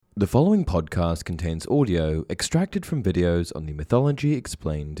The following podcast contains audio extracted from videos on the Mythology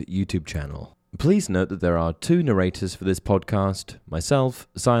Explained YouTube channel. Please note that there are two narrators for this podcast, myself,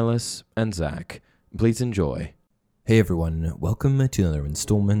 Silas, and Zach. Please enjoy. Hey everyone, welcome to another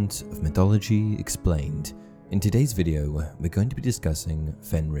installment of Mythology Explained. In today's video, we're going to be discussing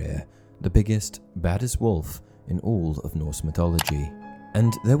Fenrir, the biggest, baddest wolf in all of Norse mythology.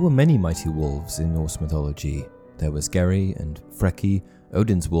 And there were many mighty wolves in Norse mythology. There was Geri and Freki,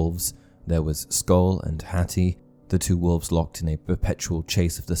 Odin's wolves. There was Skoll and Hati, the two wolves locked in a perpetual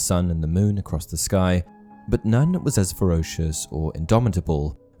chase of the sun and the moon across the sky, but none was as ferocious or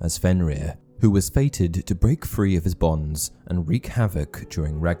indomitable as Fenrir, who was fated to break free of his bonds and wreak havoc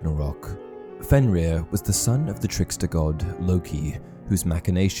during Ragnarok. Fenrir was the son of the trickster god Loki, whose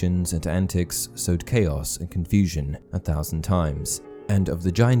machinations and antics sowed chaos and confusion 1,000 times, and of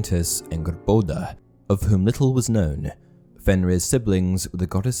the giantess Angrboda, of whom little was known. Fenrir's siblings were the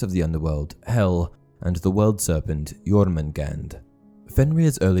goddess of the underworld, Hel, and the world serpent, Jormungand.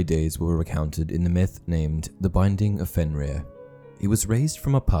 Fenrir's early days were recounted in the myth named The Binding of Fenrir. He was raised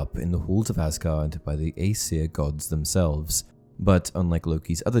from a pup in the halls of Asgard by the Aesir gods themselves, but unlike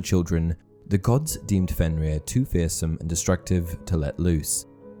Loki's other children, the gods deemed Fenrir too fearsome and destructive to let loose.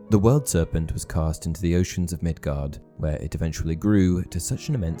 The world serpent was cast into the oceans of Midgard, where it eventually grew to such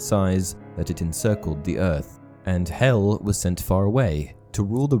an immense size that it encircled the earth, and Hel was sent far away to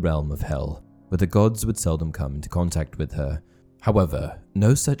rule the realm of Hel, where the gods would seldom come into contact with her. However,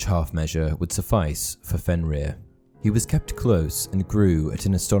 no such half measure would suffice for Fenrir. He was kept close and grew at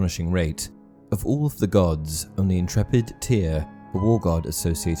an astonishing rate. Of all of the gods, only intrepid Tyr, a war god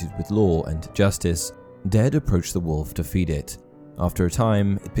associated with law and justice, dared approach the wolf to feed it. After a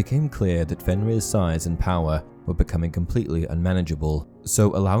time, it became clear that Fenrir's size and power were becoming completely unmanageable,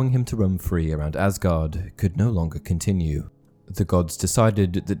 so allowing him to roam free around Asgard could no longer continue. The gods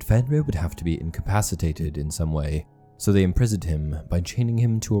decided that Fenrir would have to be incapacitated in some way, so they imprisoned him by chaining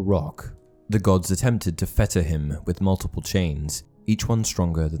him to a rock. The gods attempted to fetter him with multiple chains, each one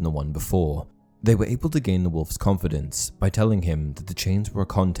stronger than the one before. They were able to gain the wolf's confidence by telling him that the chains were a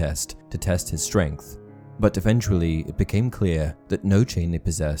contest to test his strength. But eventually, it became clear that no chain they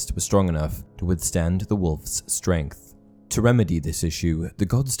possessed was strong enough to withstand the wolf's strength. To remedy this issue, the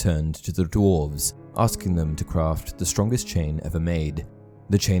gods turned to the dwarves, asking them to craft the strongest chain ever made.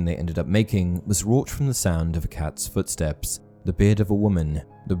 The chain they ended up making was wrought from the sound of a cat's footsteps, the beard of a woman,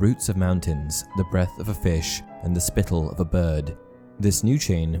 the roots of mountains, the breath of a fish, and the spittle of a bird. This new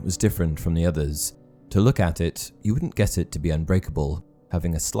chain was different from the others. To look at it, you wouldn't guess it to be unbreakable,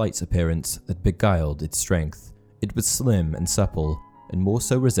 having a slight appearance that beguiled its strength. It was slim and supple, and more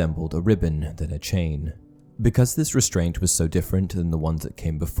so resembled a ribbon than a chain. Because this restraint was so different than the ones that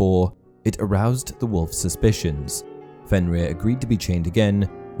came before, it aroused the wolf's suspicions. Fenrir agreed to be chained again,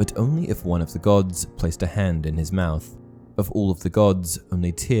 but only if one of the gods placed a hand in his mouth. Of all of the gods,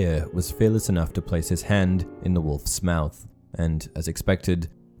 only Tyr was fearless enough to place his hand in the wolf's mouth, and, as expected,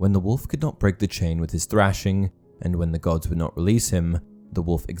 when the wolf could not break the chain with his thrashing, and when the gods would not release him, the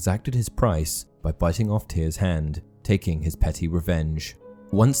wolf exacted his price by biting off Tyr's hand, taking his petty revenge.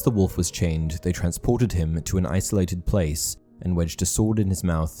 Once the wolf was chained, they transported him to an isolated place and wedged a sword in his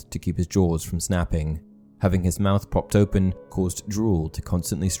mouth to keep his jaws from snapping. Having his mouth propped open caused drool to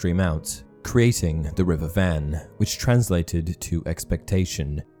constantly stream out, creating the River Van, which translated to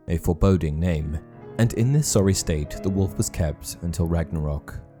expectation, a foreboding name. And in this sorry state, the wolf was kept until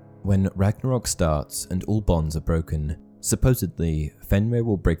Ragnarok. When Ragnarok starts and all bonds are broken, supposedly, Fenrir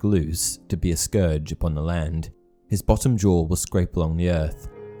will break loose to be a scourge upon the land. His bottom jaw will scrape along the earth,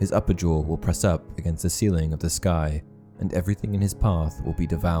 his upper jaw will press up against the ceiling of the sky, and everything in his path will be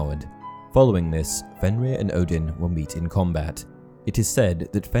devoured. Following this, Fenrir and Odin will meet in combat. It is said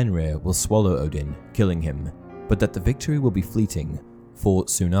that Fenrir will swallow Odin, killing him, but that the victory will be fleeting, for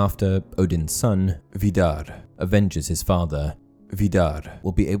soon after, Odin's son, Vidar, avenges his father. Vidar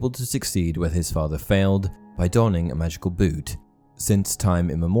will be able to succeed where his father failed, by donning a magical boot. Since time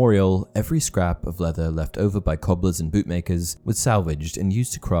immemorial, every scrap of leather left over by cobblers and bootmakers was salvaged and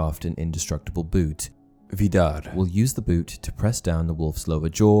used to craft an indestructible boot. Vidar will use the boot to press down the wolf's lower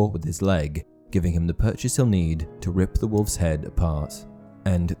jaw with his leg, giving him the purchase he'll need to rip the wolf's head apart.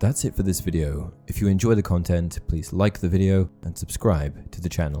 And that's it for this video. If you enjoy the content, please like the video and subscribe to the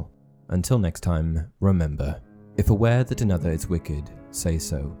channel. Until next time, remember, if aware that another is wicked, say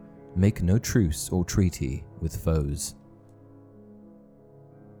so. Make no truce or treaty with foes.